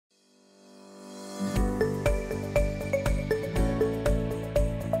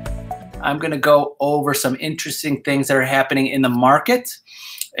I'm going to go over some interesting things that are happening in the market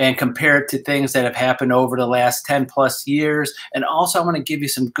and compare it to things that have happened over the last 10 plus years. And also I want to give you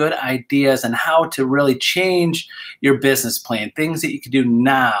some good ideas on how to really change your business plan, things that you can do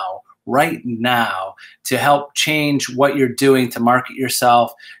now, right now, to help change what you're doing to market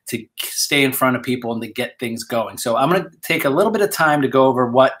yourself, to stay in front of people, and to get things going. So I'm going to take a little bit of time to go over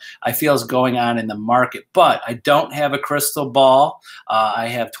what I feel is going on in the market, but I don't have a crystal ball. I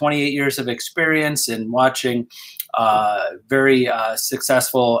have 28 years of experience in watching very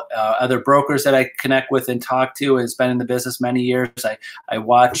successful other brokers that I connect with and talk to. Has been in the business many years. I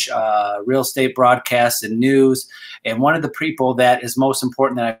watch real estate broadcasts and news. And one of the people that is most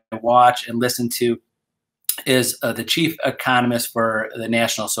important that I watch and listen to is the chief economist for the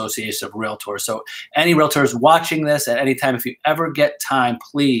National Association of Realtors. So any realtors watching this at any time, if you ever get time,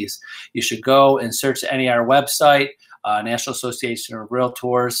 please, you should go and search the NAR website, National Association of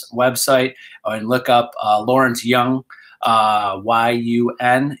Realtors website, and look up Lawrence Young,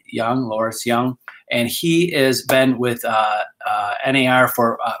 Y-U-N, Young, Lawrence Young. And he has been with NAR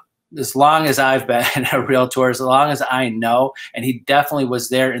for as long as I've been a realtor, as long as I know, and he definitely was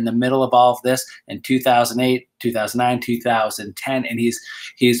there in the middle of all of this in 2008, 2009, 2010, and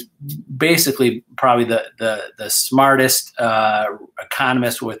he's basically probably the smartest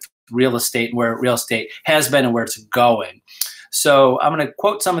economist with real estate and where real estate has been and where it's going. So I'm going to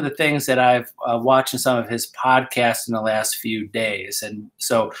quote some of the things that I've watched in some of his podcasts in the last few days. And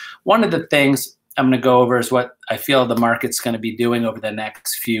so one of the things I'm going to go over is what I feel the market's going to be doing over the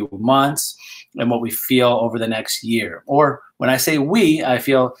next few months and what we feel over the next year. Or when I say we, I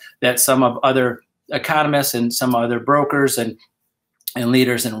feel that some of other economists and some other brokers and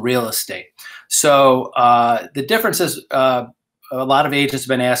leaders in real estate. So the difference is a lot of agents have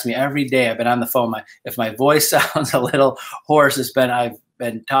been asking me every day. I've been on the phone. If my voice sounds a little hoarse, I've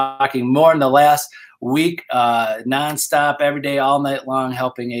been talking more in the last week, nonstop, every day, all night long,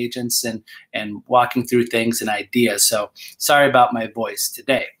 helping agents and walking through things and ideas. So sorry about my voice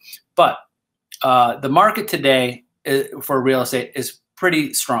today. But the market today for real estate is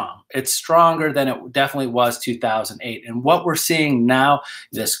pretty strong. It's stronger than it definitely was 2008. And what we're seeing now,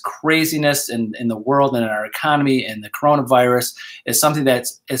 this craziness in the world and in our economy and the coronavirus, is something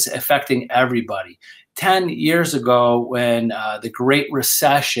it's affecting everybody. 10 years ago, when the Great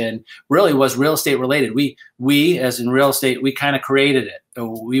Recession really was real estate related, we as in real estate, we kind of created it.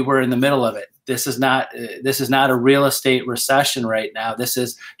 We were in the middle of it. This is not a real estate recession right now. This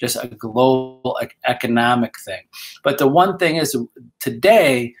is just a global economic thing. But the one thing is,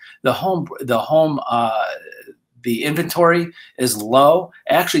 today the inventory is low.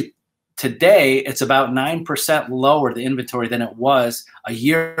 Actually, today it's about 9% lower, the inventory, than it was a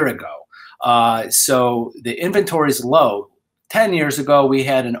year ago. So the inventory is low. 10 years ago, we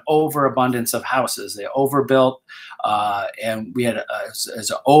had an overabundance of houses. They overbuilt, and we had an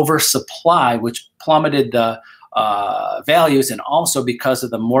oversupply, which plummeted the values. And also because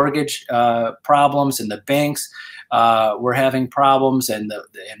of the mortgage problems, and the banks were having problems, and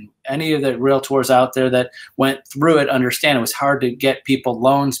any of the realtors out there that went through it understand it was hard to get people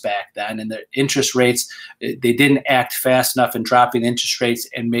loans back then, and the interest rates, they didn't act fast enough in dropping interest rates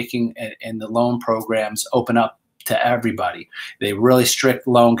and making and the loan programs open up to everybody. They really strict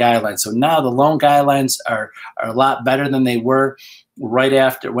loan guidelines. So now the loan guidelines are a lot better than they were right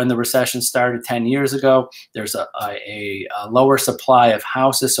after when the recession started 10 years ago. There's a lower supply of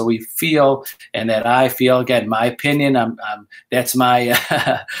houses. So we feel, and that I feel, again, my opinion, that's my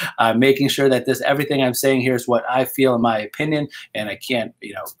making sure that everything I'm saying here is what I feel in my opinion, and I can't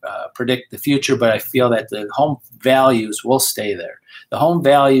predict the future, but I feel that the home values will stay there. The home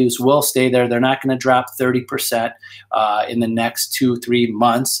values will stay there. They're not going to drop 30% in the next 2-3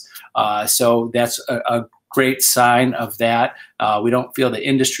 months. So that's a great sign of that. We don't feel the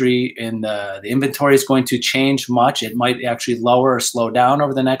industry and the inventory is going to change much. It might actually lower or slow down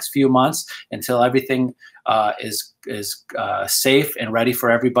over the next few months until everything is safe and ready for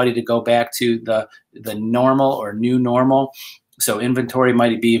everybody to go back to the normal or new normal. So inventory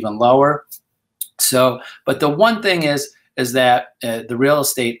might be even lower. So, but the one thing is that the real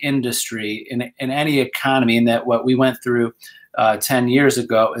estate industry in any economy, and that what we went through 10 years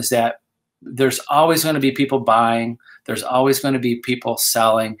ago, is that there's always going to be people buying, there's always going to be people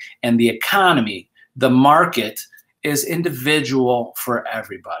selling, and the economy, the market, is individual for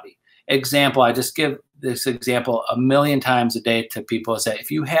everybody. Example, I just give this example a million times a day to people is that if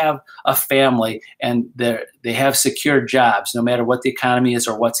you have a family and they have secure jobs, no matter what the economy is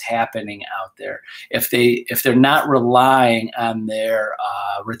or what's happening out there, if they're not relying on their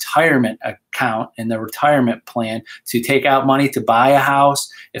retirement account and their retirement plan to take out money to buy a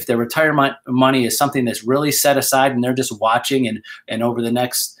house, if their retirement money is something that's really set aside and they're just watching, and over the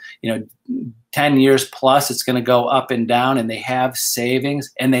next 10 years plus, it's going to go up and down, and they have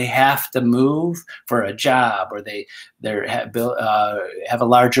savings and they have to move for a job, or they have a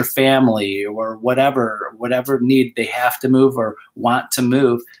larger family, or whatever need they have to move or want to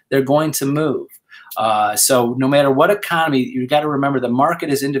move, they're going to move. So no matter what economy, you got to remember the market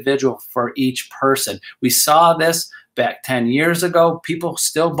is individual for each person. We saw this back 10 years ago. People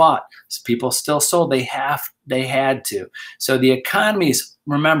still bought, people still sold. They had to. So the economies,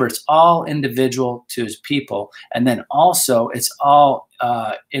 remember, it's all individual to his people, and then also it's all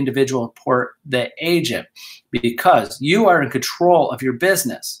individual for the agent, because you are in control of your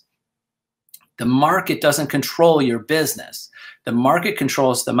business. The market doesn't control your business. The market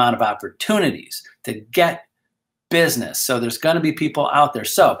controls the amount of opportunities to get business. So there's going to be people out there.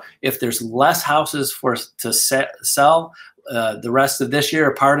 So if there's less houses to sell the rest of this year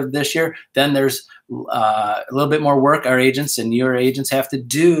or part of this year, then there's a little bit more work our agents and your agents have to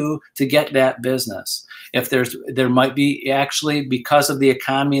do to get that business. If there might be, actually, because of the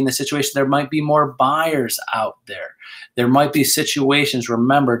economy and the situation, there might be more buyers out there. There might be situations,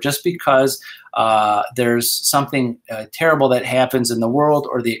 remember, just because there's something terrible that happens in the world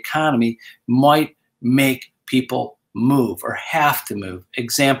or the economy might make people move or have to move.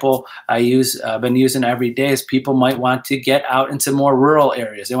 Example I've been using every day is people might want to get out into more rural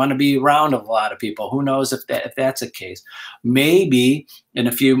areas. They want to be around a lot of people. Who knows if that's the case? Maybe in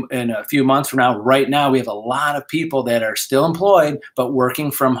a few months from now, right now, we have a lot of people that are still employed but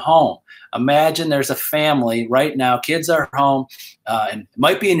working from home. Imagine there's a family right now, kids are home, and it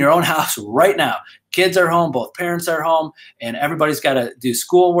might be in your own house right now. Kids are home, both parents are home, and everybody's got to do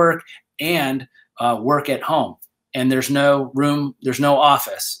schoolwork and work at home. And there's no room, there's no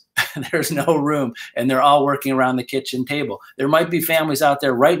office, there's no room, and they're all working around the kitchen table. There might be families out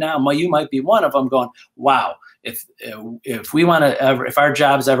there right now, you might be one of them, going, wow, if we want to if our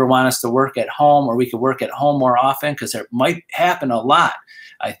jobs ever want us to work at home, or we could work at home more often, because it might happen a lot.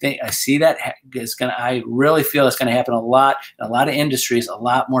 I see that I really feel it's going to happen a lot in a lot of industries. A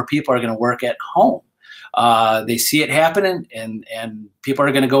lot more people are going to work at home. They see it happening, and people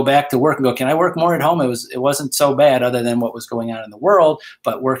are going to go back to work and go, can I work more at home? It wasn't so bad, other than what was going on in the world,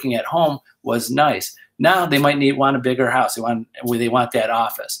 but working at home was nice. Now they might want a bigger house. They want that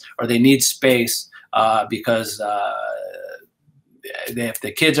office, or they need space because if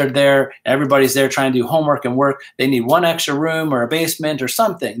the kids are there, everybody's there trying to do homework and work, they need one extra room or a basement or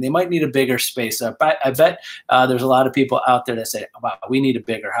something. They might need a bigger space. I bet there's a lot of people out there that say, wow, we need a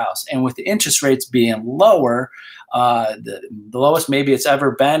bigger house. And with the interest rates being lower, the lowest maybe it's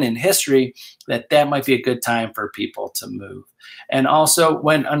ever been in history, that might be a good time for people to move. And also,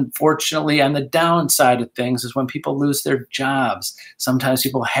 when, unfortunately, on the downside of things is when people lose their jobs. Sometimes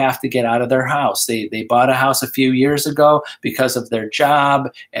people have to get out of their house. They bought a house a few years ago because of their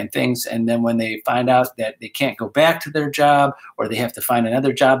job and things, and then when they find out that they can't go back to their job, or they have to find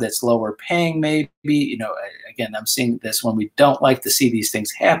another job that's lower paying, maybe, again, I'm seeing this when we don't like to see these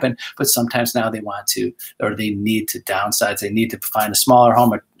things happen, but sometimes now they want to, or they need to downsize. They need to find a smaller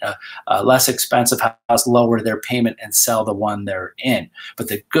home, a less expensive house, lower their payment, and sell the one they're in. But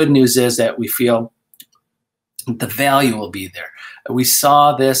the good news is that we feel the value will be there. We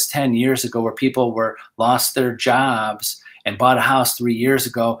saw this 10 years ago, where people lost their jobs and bought a house 3 years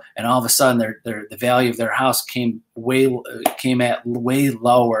ago, and all of a sudden the value of their house came at way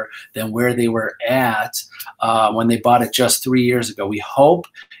lower than where they were at when they bought it just 3 years ago. We hope,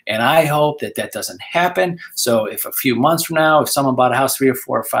 and I hope, that doesn't happen. So if a few months from now, if someone bought a house 3 or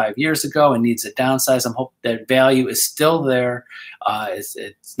 4 or 5 years ago and needs a downsize, I'm hoping that value is still there.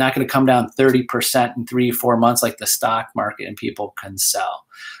 It's not going to come down 30% in 3 or 4 months like the stock market, and people can sell.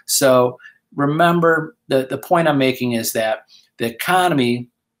 So remember, the point I'm making is that the economy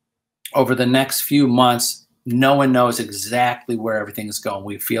over the next few months, no one knows exactly where everything is going.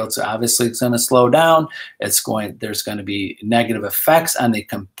 We feel it's going to slow down. There's going to be negative effects on the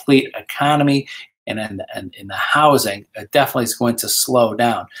complete economy, and in the housing, it definitely is going to slow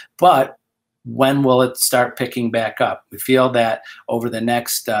down. But when will it start picking back up? We feel that over the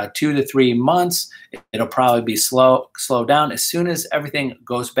next 2 to 3 months, it'll probably be slow down. As soon as everything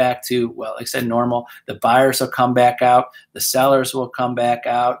goes back to, well, like I said, normal, the buyers will come back out, the sellers will come back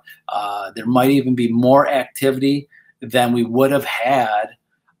out. There might even be more activity than we would have had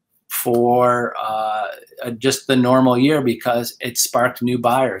for just the normal year because it sparked new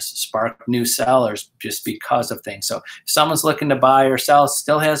buyers, sparked new sellers just because of things. So if someone's looking to buy or sell,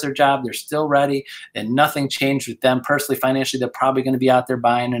 still has their job, they're still ready, and nothing changed with them personally, financially, they're probably going to be out there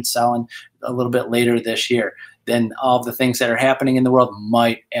buying and selling a little bit later this year. Then all of the things that are happening in the world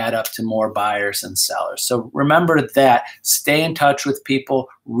might add up to more buyers and sellers. So remember that. Stay in touch with people,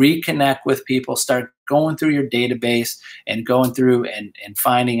 reconnect with people, start going through your database and going through and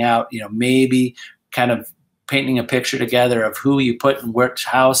finding out, maybe kind of painting a picture together of who you put in which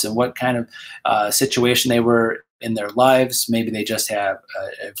house and what kind of situation they were in their lives. Maybe they just have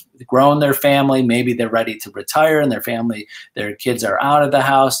grown their family. Maybe they're ready to retire and their kids are out of the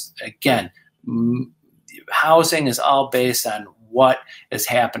house. Again, housing is all based on what is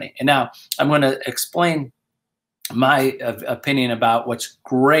happening. And now I'm going to explain my opinion about what's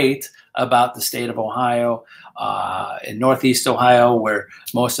great about the state of Ohio, in Northeast Ohio, where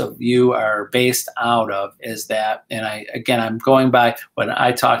most of you are based out of, is that, and I'm going by when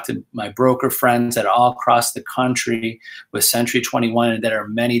I talk to my broker friends that are all across the country with Century 21, and that are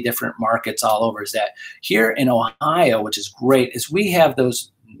many different markets all over, is that here in Ohio, which is great, is we have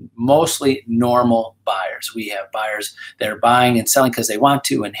those mostly normal buyers. We have buyers that are buying and selling because they want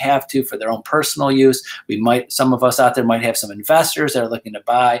to and have to for their own personal use. Some of us out there might have some investors that are looking to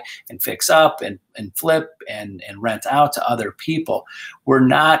buy and fix up and flip and rent out to other people. We're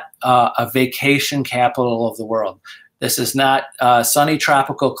not a vacation capital of the world. This is not sunny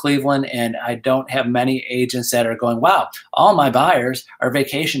tropical Cleveland, and I don't have many agents that are going, wow, all my buyers are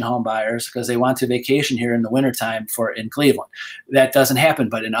vacation home buyers because they want to vacation here in the wintertime in Cleveland. That doesn't happen,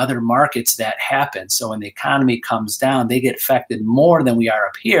 but in other markets that happens. So when the economy comes down, they get affected more than we are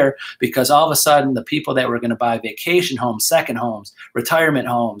up here because all of a sudden the people that were going to buy vacation homes, second homes, retirement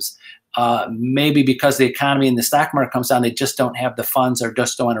homes, maybe because the economy and the stock market comes down, they just don't have the funds or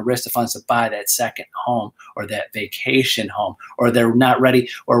just don't want to risk the funds to buy that second home or that vacation home, or they're not ready,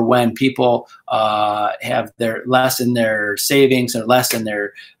 or when people have their less in their savings or less in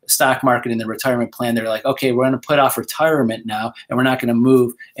their stock market and the retirement plan, they're like, okay, we're going to put off retirement now, and we're not going to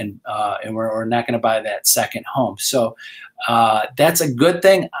move, and we're not going to buy that second home. So that's a good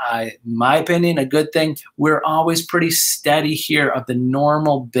thing. My opinion, a good thing. We're always pretty steady here of the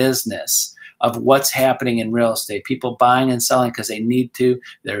normal business of what's happening in real estate. People buying and selling because they need to.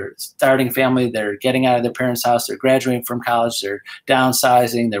 They're starting family. They're getting out of their parents' house. They're graduating from college. They're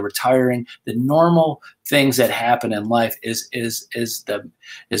downsizing. They're retiring. The normal things that happen in life is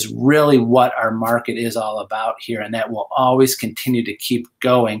really what our market is all about here, and that will always continue to keep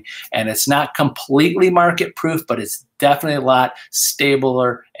going. And it's not completely market proof, but it's definitely a lot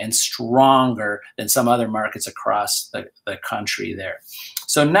stabler and stronger than some other markets across the country there.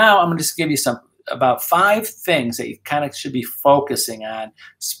 So now I'm going to just give you about 5 things that you kind of should be focusing on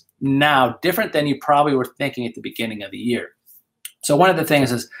now, different than you probably were thinking at the beginning of the year. So one of the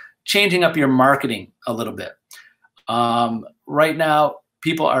things is changing up your marketing a little bit. Right now,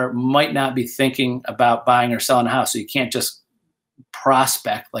 people might not be thinking about buying or selling a house, so you can't just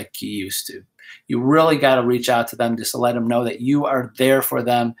prospect like you used to. You really got to reach out to them just to let them know that you are there for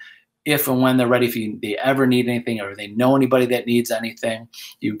them if and when they're ready, if they ever need anything or they know anybody that needs anything.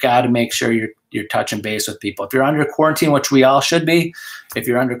 You've got to make sure you're touching base with people. If you're under quarantine, which we all should be, if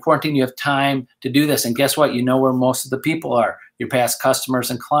you're under quarantine, you have time to do this. And guess what? You know where most of the people are. Your past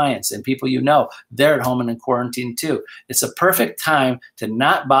customers and clients and people you know, they're at home and in quarantine too. It's a perfect time to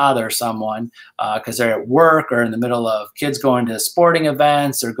not bother someone because they're at work or in the middle of kids going to sporting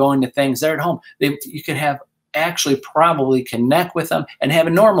events or going to things. They're at home. You can actually probably connect with them and have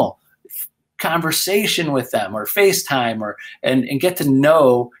a normal conversation with them or FaceTime and get to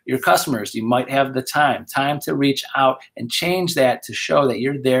know your customers. You might have the time to reach out and change that to show that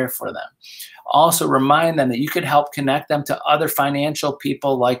you're there for them. Also remind them that you could help connect them to other financial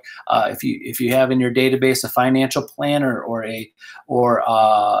people, like if you have in your database a financial planner or a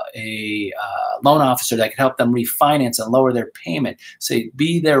loan officer that could help them refinance and lower their payment. So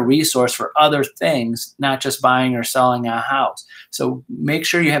be their resource for other things, not just buying or selling a house. So make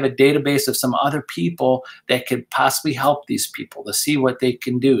sure you have a database of some other people that could possibly help these people to see what they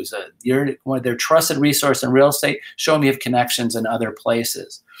can do. So you're one of their trusted resource in real estate. Show them you have connections in other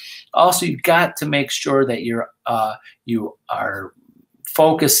places. Also, you've got to make sure that you are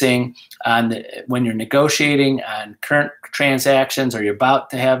focusing on when you're negotiating on current transactions or you're about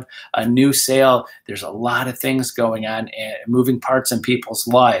to have a new sale, there's a lot of things going on and moving parts in people's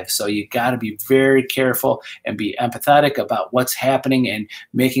lives. So you got to be very careful and be empathetic about what's happening and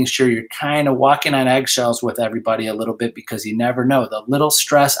making sure you're kind of walking on eggshells with everybody a little bit, because you never know. The little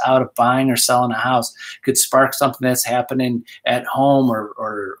stress out of buying or selling a house could spark something that's happening at home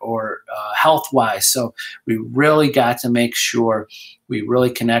or health-wise. So we really got to make sure we really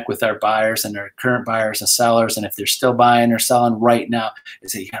connect with our buyers and our current buyers and sellers. And if they're still buying or selling right now,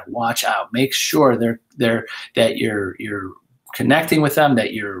 is that you got to watch out. Make sure that you're connecting with them,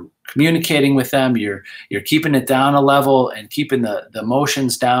 that you're communicating with them, you're keeping it down a level and keeping the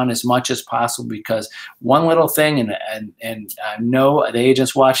emotions down as much as possible, because one little thing, and I know the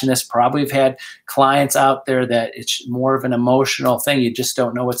agents watching this probably have had clients out there that it's more of an emotional thing. You just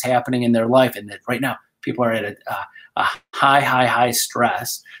don't know what's happening in their life, and that right now people are at a high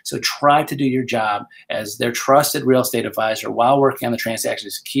stress. So try to do your job as their trusted real estate advisor while working on the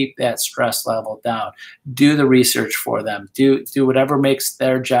transactions. Keep that stress level down. Do the research for them. Do whatever makes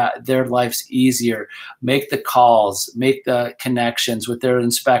their job, their lives easier. Make the calls, make the connections with their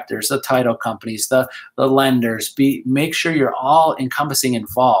inspectors, the title companies, the lenders. Make sure you're all encompassing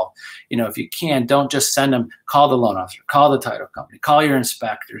involved. You know, if you can, don't just send them, call the loan officer, call the title company, call your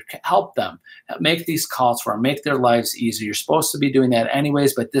inspector, help them. Make these calls for them, make their lives easier. You're supposed to be doing that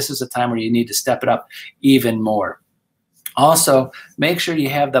anyways, but this is a time where you need to step it up even more. Also, make sure you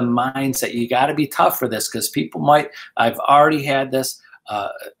have the mindset. You got to be tough for this, because people I've already had this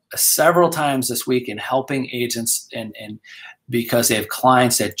several times this week in helping agents, and because they have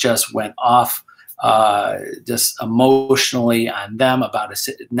clients that just went off just emotionally on them about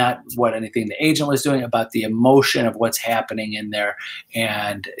not what anything the agent was doing, about the emotion of what's happening in there.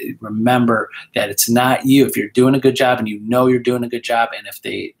 And remember that it's not you. If you're doing a good job and you know you're doing a good job, and if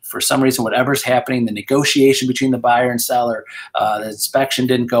they, for some reason, whatever's happening, the negotiation between the buyer and seller, the inspection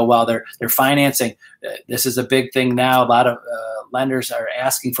didn't go well, their financing, this is a big thing now. A lot of lenders are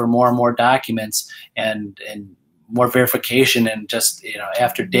asking for more and more documents and more verification, and just, you know,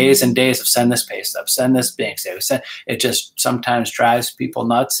 after days and days of send this pay stub, send this bank statement, it just sometimes drives people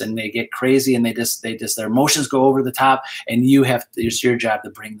nuts, and they get crazy, and they just their emotions go over the top, and it's your job to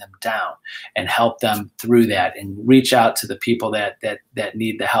bring them down and help them through that, and reach out to the people that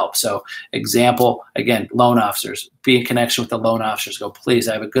need the help. So example, again, loan officers, be in connection with the loan officers. Go, please,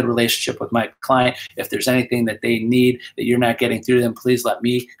 I have a good relationship with my client. If there's anything that they need that you're not getting through them, please let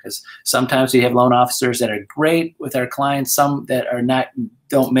me, because sometimes we have loan officers that are great with our clients, some that are not,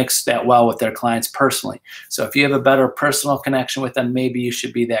 don't mix that well with their clients personally. So if you have a better personal connection with them, maybe you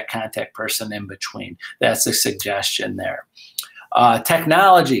should be that contact person in between. That's a suggestion there.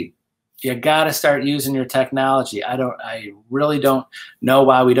 Technology. You got to start using your technology. I really don't know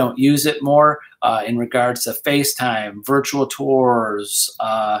why we don't use it more in regards to FaceTime, virtual tours.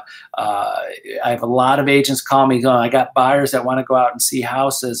 I have a lot of agents call me going, I got buyers that want to go out and see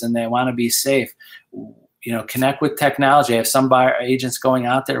houses and they want to be safe. You know, connect with technology. I have some buyer agents going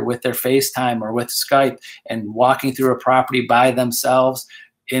out there with their FaceTime or with Skype and walking through a property by themselves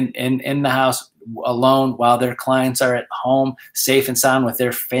in the house alone while their clients are at home, safe and sound with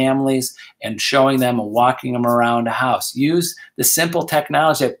their families, and showing them and walking them around a house. Use the simple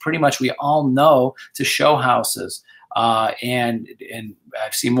technology that pretty much we all know to show houses. And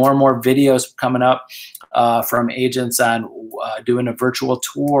I've seen more and more videos coming up from agents on doing a virtual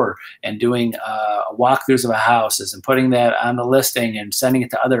tour and doing walkthroughs of houses and putting that on the listing and sending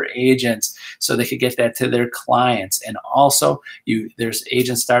it to other agents so they could get that to their clients. And also, there's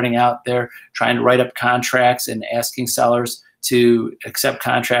agents starting out there trying to write up contracts and asking sellers to accept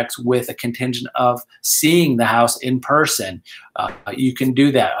contracts with a contingent of seeing the house in person. You can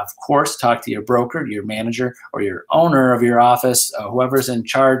do that. Of course, talk to your broker, your manager, or your owner of your office, whoever's in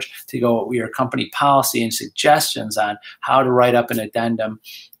charge, to go your company policy and suggestions on how to write up an addendum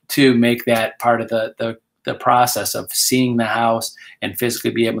to make that part of the process of seeing the house and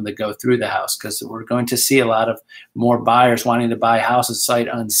physically be able to go through the house, because we're going to see a lot of more buyers wanting to buy houses sight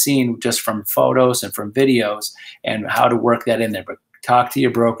unseen just from photos and from videos, and how to work that in there. But talk to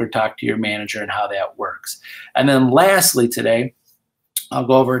your broker, talk to your manager, and how that works. And then lastly today, I'll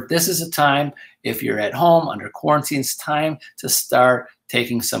go over, this is a time, if you're at home under quarantine, it's time to start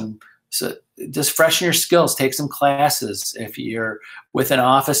taking just freshen your skills, take some classes. If you're with an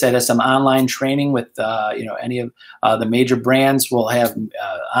office that has some online training with, any of the major brands will have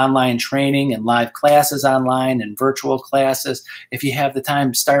online training and live classes online and virtual classes. If you have the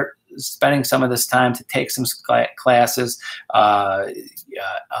time, start spending some of this time to take some classes. The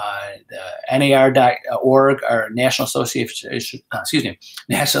NAR.org, or National Association,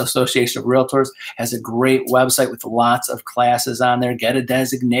 National Association of Realtors, has a great website with lots of classes on there. Get a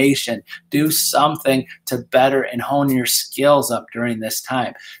designation, do something to better and hone your skills up during this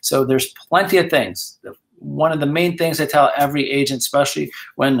time. So there's plenty of things. One of the main things I tell every agent, especially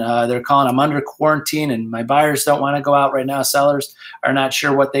when they're calling, I'm under quarantine and my buyers don't want to go out right now, sellers are not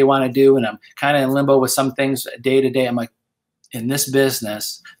sure what they want to do, and I'm kind of in limbo with some things day to day. I'm like, in this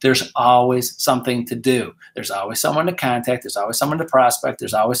business, there's always something to do. There's always someone to contact. There's always someone to prospect.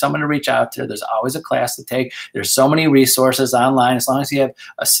 There's always someone to reach out to. There's always a class to take. There's so many resources online. As long as you have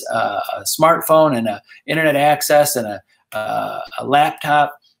a smartphone and a internet access and a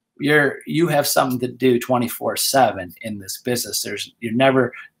laptop, you have something to do 24/7 in this business. There's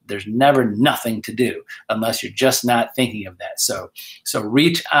never nothing to do unless you're just not thinking of that. So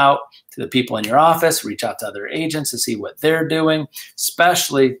reach out to the people in your office, reach out to other agents to see what they're doing.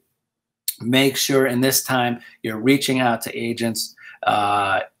 Especially make sure in this time you're reaching out to agents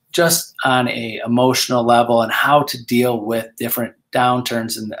just on a emotional level and how to deal with different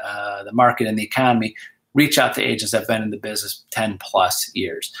downturns in the market and the economy. Reach out to agents that have been in the business 10 plus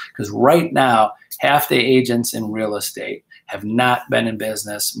years. Because right now, half the agents in real estate have not been in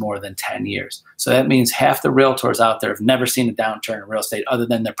business more than 10 years. So that means half the realtors out there have never seen a downturn in real estate other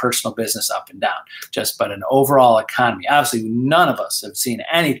than their personal business up and down. But an overall economy. Obviously, none of us have seen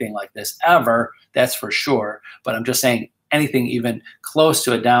anything like this ever, that's for sure. But I'm just saying anything even close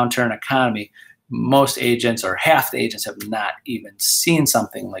to a downturn economy, most agents, or half the agents, have not even seen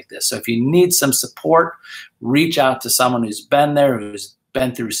something like this. So if you need some support, reach out to someone who's been there, who's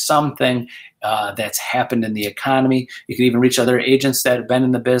been through something that's happened in the economy. You can even reach other agents that have been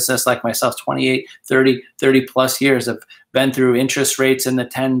in the business like myself, 28, 30 plus years, have been through interest rates in the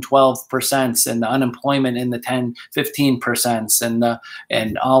 10, 12% and the unemployment in the 10, 15%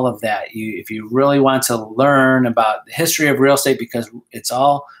 and all of that. If you really want to learn about the history of real estate, because it's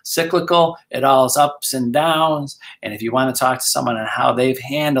all cyclical, it all is ups and downs. And if you want to talk to someone on how they've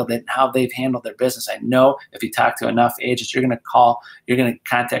handled it, how they've handled their business, I know if you talk to enough agents, you're going to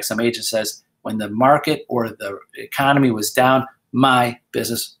contact some agent that says, when the market or the economy was down, my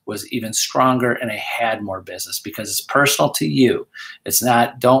business was even stronger and I had more business, because it's personal to you. It's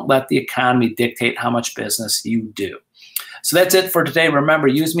not, don't let the economy dictate how much business you do. So that's it for today. Remember,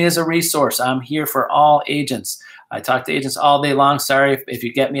 use me as a resource. I'm here for all agents. I talk to agents all day long. Sorry if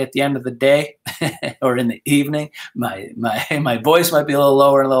you get me at the end of the day or in the evening. My voice might be a little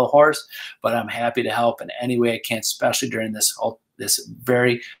lower and a little hoarse, but I'm happy to help in any way I can, especially during this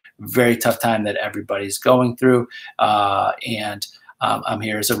very, very tough time that everybody's going through. I'm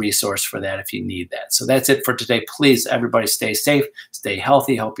here as a resource for that if you need that. So that's it for today. Please, everybody, stay safe, stay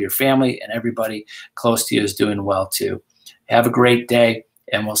healthy. Hope your family and everybody close to you is doing well too. Have a great day,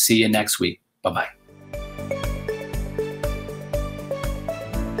 and we'll see you next week. Bye-bye.